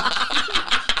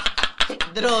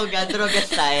 Droga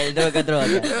style. Droga.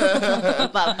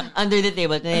 Under the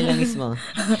table, ito na yung langis mo.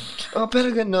 Pero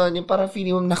gano'n, yung parang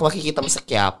feeling mo makikita mo sa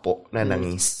Quiapo na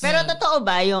langis. Pero totoo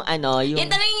ba yung yung...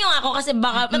 Tanongin nyo ako kasi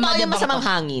baka... Totoo yung masamang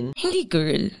hangin? Hindi,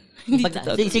 girl. Hindi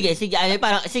totoo.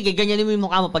 Sige, ganyan mo yung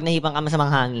mukha mo pag nahipang ka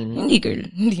masamang hangin. Hindi, girl.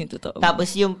 Hindi yung totoo.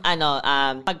 Tapos yung,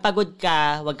 pag pagod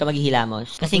ka, huwag ka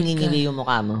maghihilamos. Kasi nginiwi yung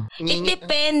mukha mo.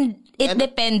 It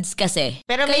depends kasi.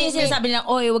 Pero kaya yung sinasabi nilang,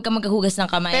 huwag ka maghugas ng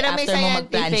kamay after mo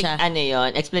magplansya.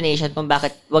 Explanation kung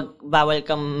bakit bawal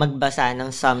kang magbasa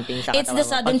ng something sa katawan mo. It's the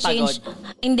sudden change.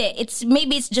 Hindi,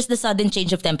 maybe it's just the sudden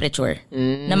change of temperature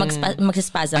na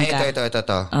magsispasm ka.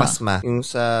 Ito. Pasma. Yung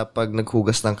sa pag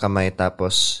naghugas ng kamay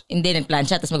tapos... Hindi,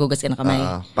 nagplansya tapos maghugas ka ng kamay.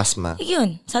 Pasma.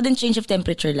 Yun, sudden change of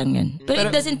temperature lang yun. Pero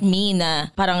it doesn't mean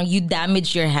na parang you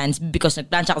damage your hands because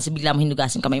nagplansya kasi bigla mo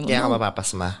hinugasin kamay mo. Kaya ka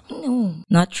mapapasma. No,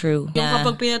 not true. Yung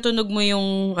kapag pinatunog mo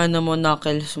yung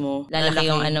knuckles mo. Lalaki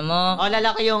yung mo.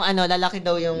 Lalaki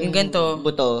daw yung ganito.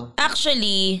 buto.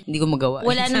 Actually, hindi ko magawa.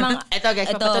 Wala namang... Ito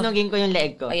guys, papatunogin ko yung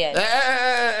leeg ko. Ayan.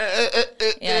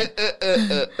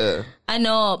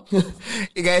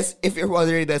 Guys, if you're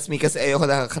wondering, that's me kasi ayoko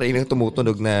nakakarinig ng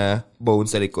tumutunog na bone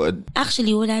sa likod.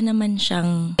 Actually, wala naman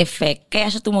siyang effect. Kaya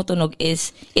siya tumutunog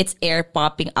is it's air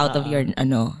popping out of your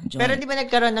joint. Pero di ba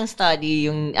nagkaroon ng study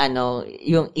yung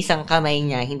isang kamay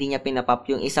niya, hindi niya pinapop,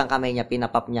 yung isang kamay niya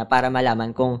pinapop niya para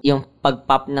malaman kung yung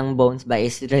pag-pop ng bones ba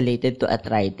is related to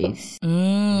arthritis.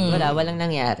 Walang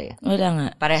nangyari. Wala nga.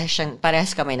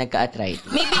 Parehas kamay nagka-arthritis.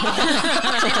 Maybe.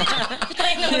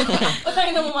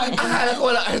 Try na mo. Akala ko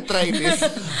wala arthritis.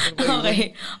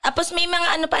 Okay. Tapos may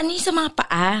mga ano yung sa mga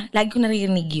paa. Lagi ko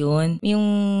naririnig yun. Yung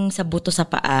sa buto sa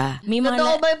paa. May mga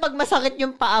totoo ba yung pag masakit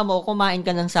yung paa mo, kumain ka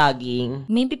ng saging?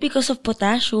 Maybe because of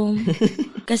potassium.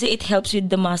 Kasi it helps with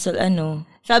the muscle,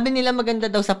 Sabi nila maganda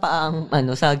daw sa paa ang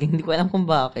saging. Hindi ko alam kung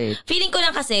bakit. Feeling ko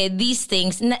lang kasi, these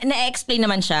things, na-explain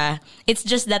naman siya. It's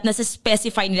just that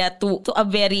nasa-specify nila to a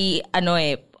very,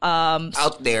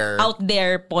 out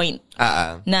there point.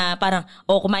 Na parang,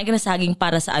 kumain ka na saging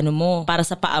para sa para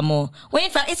sa paa mo. When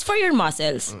in fact, it's for your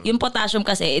muscles. Yung potassium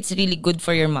kasi, it's really good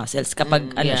for your muscles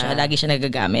kapag siya, lagi siya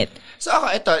nagagamit. So ako,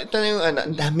 ito na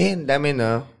yung dami,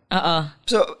 no?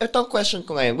 So, ito ang question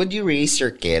ko ngayon. Would you raise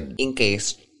your kid in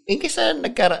case na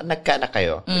nagkaanak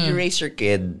kayo, would you raise your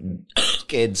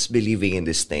kids believing in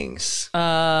these things?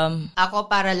 Ako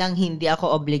para lang hindi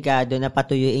ako obligado na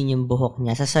patuyuin yung buhok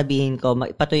niya. Sasabihin ko,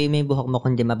 patuyuin mo yung buhok mo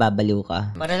kundi mababaliw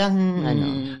ka. Para lang,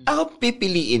 Ako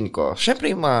pipiliin ko.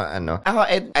 Syempre yung mga, Ako,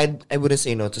 I wouldn't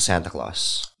say no to Santa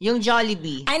Claus. Yung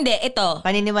Jollibee. Hindi, ito.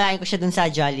 Paniniwalaan ko siya dun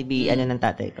sa Jollibee, ng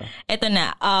tatay ko. Ito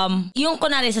na, yung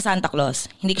kunwari sa Santa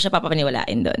Claus, hindi ko siya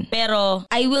papapaniwalain dun. Pero,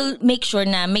 I will make sure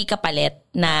na may kapalit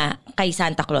na kay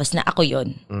Santa Claus na ako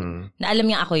yun. Na alam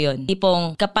niya ako yun.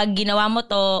 Tipong kapag ginawa mo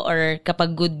to or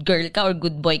kapag good girl ka or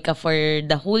good boy ka for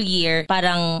the whole year,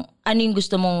 parang ano yung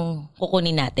gusto mong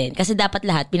kukunin natin. Kasi dapat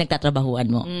lahat pinagtatrabahuan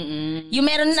mo. Yung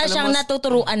meron na siyang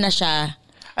natuturuan na siya.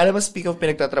 Alam mo, speak of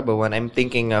pinagtatrabahuan, I'm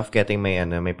thinking of getting may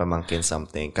pamangkin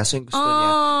something. Kasi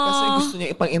yung gusto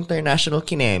niya ipang international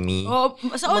kinemi.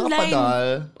 Sa online. Padal.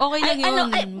 Okay lang yun.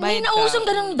 May nausong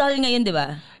ganung doll ngayon, di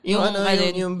ba? Yung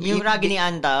Yung Ragini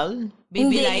Andal.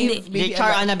 Baby Hindi, Life. hindi.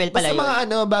 Char Annabelle pala Basta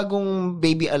yun. mga bagong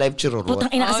Baby Alive chururot. Putang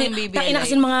ina kasi, yung Baby tangina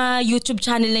Alive. kasi mga YouTube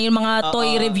channel na yung mga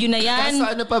toy review na yan. Kaso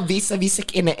ano pa,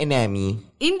 Visa-Visic Inami.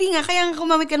 Hindi nga, kaya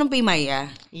gumamit ka ng Paymaya.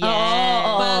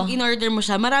 Yeah. Pag in-order mo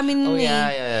siya, maraming... Oh,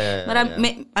 yeah.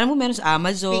 alam mo, meron sa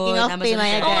Amazon. Speaking of Amazon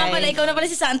Paymaya, Oo nga guys. pala, ikaw na pala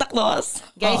si Santa Claus.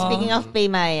 Guys, speaking of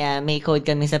Paymaya, may code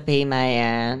kami sa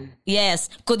Paymaya.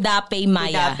 Yes, Kudapay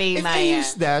Maya. Kuda If I Paymaya.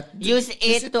 use that, Use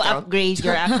does it to count? upgrade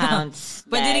your accounts.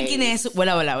 Pwede rin guys. kineso.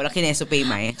 Wala kineso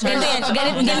Paymaya. Ganito yan,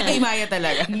 ganito Paymaya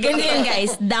talaga. Ganito yan,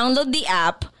 guys. Download the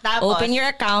app, Tapos, open your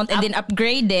account, and then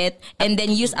upgrade it, and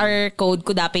then use our code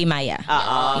Kudapay Maya.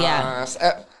 Yeah.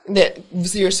 Hindi,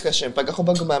 serious question. Pag ako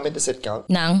ba gumamit, does it count?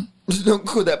 Nang? Nung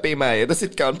Kuda Paymaya, does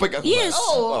it count pag ako? Yes.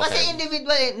 Oo, kasi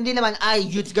individual, hindi naman,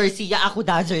 Yutes Garcia, ako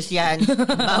Dazers yan.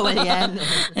 Bawal yan.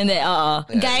 Hindi, oo.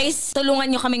 Guys, tulungan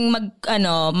nyo kaming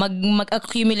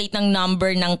mag-accumulate ng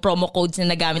number ng promo codes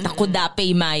na nagamit ang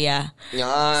Kudapay Maya.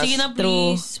 Yes. Sige na,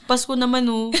 True. please. Pasko naman,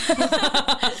 oh.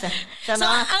 Sa So,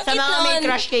 mga, ang sa mga cute may nun.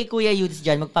 crush kay Kuya Yutes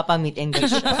dyan, magpapamit and greet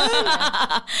siya.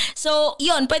 So,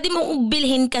 yun, pwede mong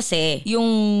bilhin kasi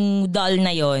yung doll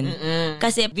na yun.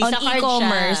 Kasi Visa on card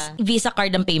e-commerce, siya. Visa card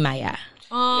ang Paymaya.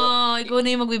 Oh, ikaw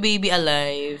na yung magbe-baby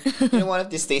alive. You know, one of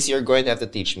these days, you're going to have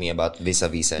to teach me about Visa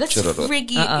That's chururot.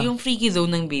 freaky. Yung freaky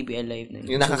zone ng baby alive na yun.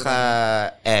 Yung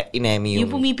nakaka-inemi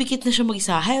Yung pumipikit na siya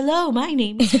mag-isa. Hello, my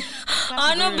name is...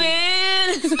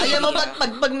 Annabelle! Alam mo,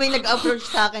 pag may nag-approach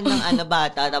sa akin ng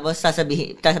bata, tapos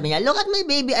sasabihin niya, look at my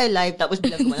baby alive, tapos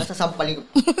bilang ko, sasampalin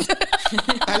ko.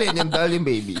 Alin, yung doll yung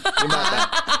baby. Yung bata.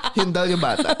 Yung doll yung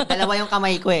bata. Dalawa yung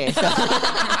kamay ko eh. So,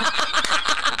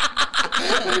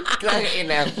 Klang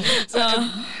ina. So,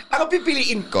 ako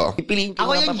pipiliin ko.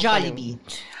 ako yung Jollibee.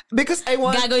 Because I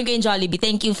want Gagawin ko yung Jollibee.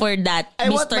 Thank you for that, I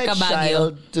want Mr. my Cabagyo.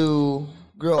 child to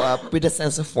grow up with a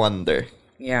sense of wonder.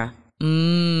 Yeah.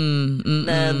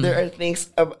 Na there are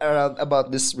things around about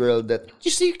this world that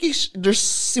you see, there's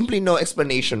simply no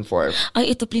explanation for.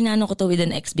 Ay, ito, plinano ko to with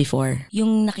an ex before.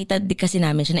 Yung nakita di kasi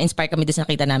namin siya, na-inspire kami doon sa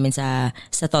nakita namin sa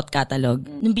thought catalog.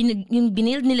 Nung yung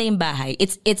binild nila yung bahay,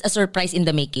 it's a surprise in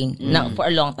the making na, for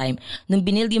a long time. Nung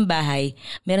binild yung bahay,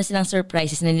 meron silang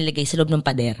surprises na nilagay sa loob ng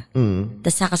pader.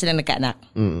 Tapos saka sila nagkaanak.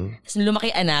 Tapos nung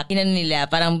lumaki anak, inano nila,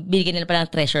 parang binigyan nila parang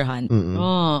treasure hunt.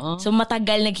 So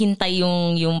matagal naghintay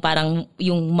yung parang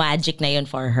yung magic na yun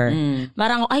for her.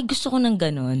 Parang, ay, gusto ko ng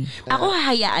ganun. Ako,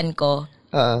 hahayaan ko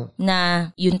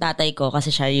na yung tatay ko, kasi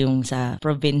siya yung sa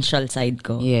provincial side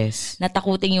ko. Yes.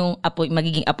 Natakutin yung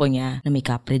magiging apo niya na may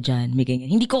kapre dyan, may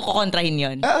ganyan. Hindi ko kukontrahin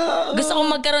yun. Gusto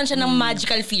kong magkaroon siya ng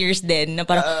magical fears din, na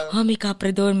parang, may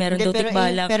kapre doon, meron daw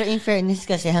tikbalang. Pero in fairness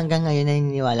kasi hanggang ngayon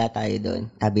naniniwala tayo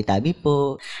doon. Tabi-tabi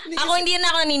po. Ako hindi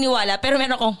na ako naniniwala, pero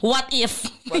meron akong what if?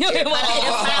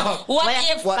 What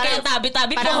if? Kaya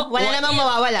tabi-tabi Parang po. wala namang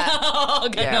mawawala.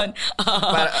 Ganon.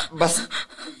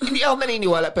 Hindi ako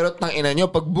naniniwala, pero tangina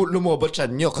nyo, pag lumobot siya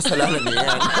nyo, kasalanan niyo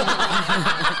yan.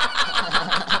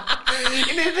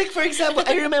 Like, for example,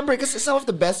 I remember kasi some of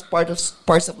the best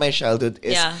parts of my childhood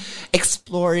is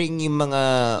exploring yung mga...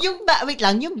 Wait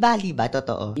lang, yung bali ba?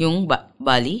 Totoo? Yung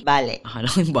Bali? Bali. Akala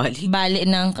ko yung Bali. Bali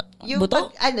ng Yung buto?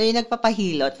 yung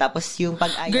nagpapahilot, tapos yung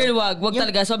pag-ayaw. Girl, wag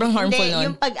talaga. Sobrang harmful hindi, nun.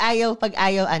 Yung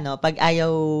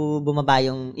pag-ayaw bumaba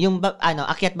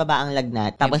akyat baba ang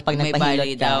lagnat. Tapos pag May nagpahilot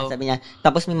bali ka, daw. sabi niya,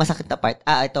 tapos may masakit na part.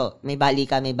 Ito, may bali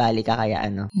ka, kaya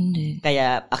Hindi.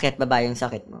 Kaya akyat baba yung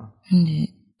sakit mo.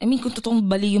 Hindi. I mean, kung totoong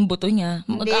bali yung buto niya,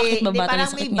 mag-akit ba bata parang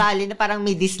yung may sakit niya? bali na parang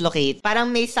may dislocate.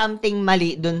 Parang may something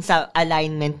mali dun sa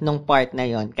alignment nung part na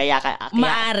yon. Kaya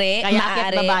Maaari.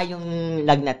 akyat baba yung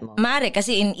lagnat mo. Maaari,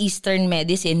 kasi in Eastern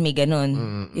medicine, may ganun.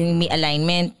 Yung may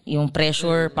alignment, yung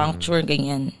pressure, puncture,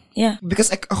 ganyan. Yeah. Because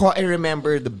I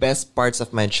remember the best parts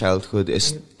of my childhood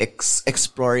is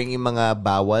exploring yung mga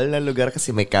bawal na lugar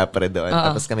kasi may kapre doon.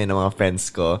 Tapos kami ng mga friends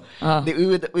ko.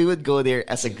 We would go there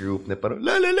as a group na parang,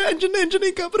 andyan na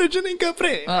yung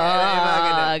kapre,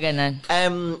 Ganun.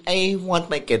 I want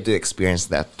my kid to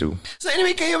experience that too. So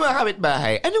anyway, kayo mga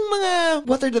kapitbahay,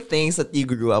 what are the things that you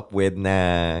grew up with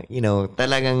na,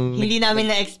 talagang... Hindi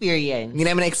namin na-experience. Hindi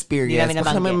namin na-experience. Hindi namin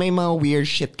Baka nabanggit. may mga weird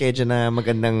shit kayo dyan na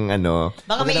magandang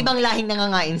Baka may ibang lahing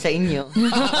nangangain sa inyo.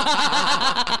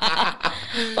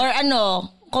 Or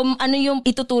kung ano yung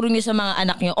ituturo niyo sa mga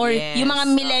anak niyo. Or yung mga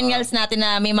millennials natin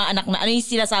na may mga anak na, ano yung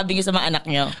sinasabi niyo sa mga anak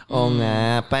niyo? Oo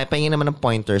nga. Pahingin naman ng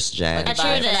pointers dyan.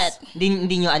 Sure that.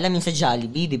 Hindi nyo alam yung sa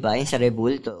Jollibee, di ba? Yung sa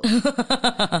Rebulto.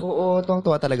 Oo,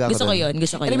 tuwang-tuwa talaga ako Gusto ko dun. yun.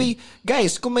 Anyway,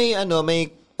 guys, kung may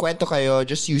magkwento kayo,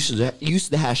 just use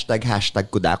the hashtag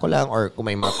Kudako lang, or kung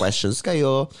may mga questions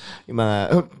kayo, yung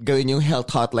mga, gawin yung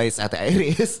health hotlines, Ate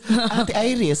Iris. Ate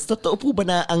Iris, totoo po ba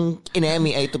na ang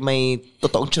inemi ay may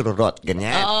totoong chururot?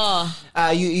 Ganyan.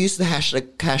 You use the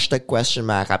hashtag question,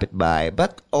 mga kapitbahay.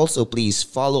 But also, please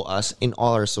follow us in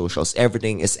all our socials.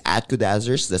 Everything is at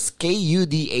Kudazzers. That's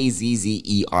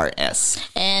KUDAZZERS.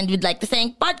 And we'd like to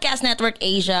thank Podcast Network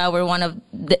Asia. We're one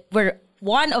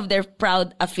of their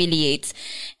proud affiliates.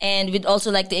 And we'd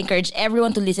also like to encourage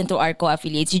everyone to listen to our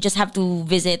co-affiliates. You just have to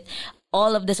visit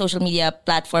all of the social media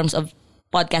platforms of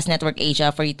Podcast Network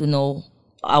Asia for you to know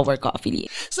our co-affiliate.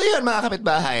 So yun, mga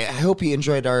kapitbahay, I hope you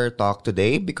enjoyed our talk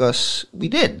today because we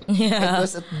did. Yeah. It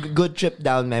was a good trip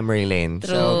down memory lane.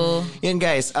 True. So yun,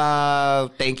 guys,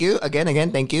 thank you again,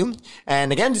 thank you.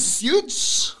 And again, this is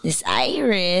Huge. This is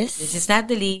Iris. This is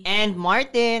Natalie. And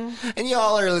Martin. And you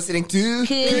all are listening to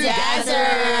Kudazzers.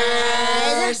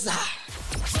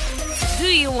 Do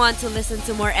you want to listen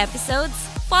to more episodes?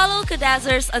 Follow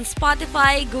Kudazzers on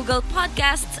Spotify, Google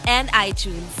Podcasts, and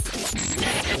iTunes.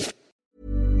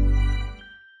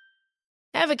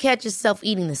 Ever catch yourself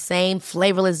eating the same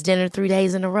flavorless dinner 3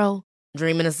 days in a row?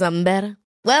 Dreaming of something better?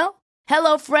 Well,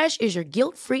 HelloFresh is your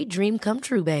guilt-free dream come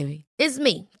true, baby. It's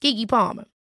me, Keke Palmer.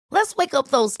 Let's wake up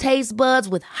those taste buds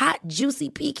with hot, juicy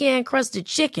pecan-crusted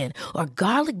chicken or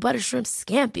garlic butter shrimp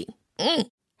scampi.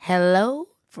 Hello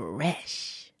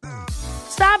Fresh.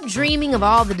 Stop dreaming of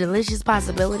all the delicious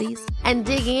possibilities and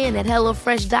dig in at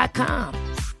HelloFresh.com.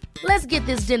 Let's get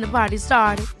this dinner party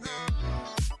started.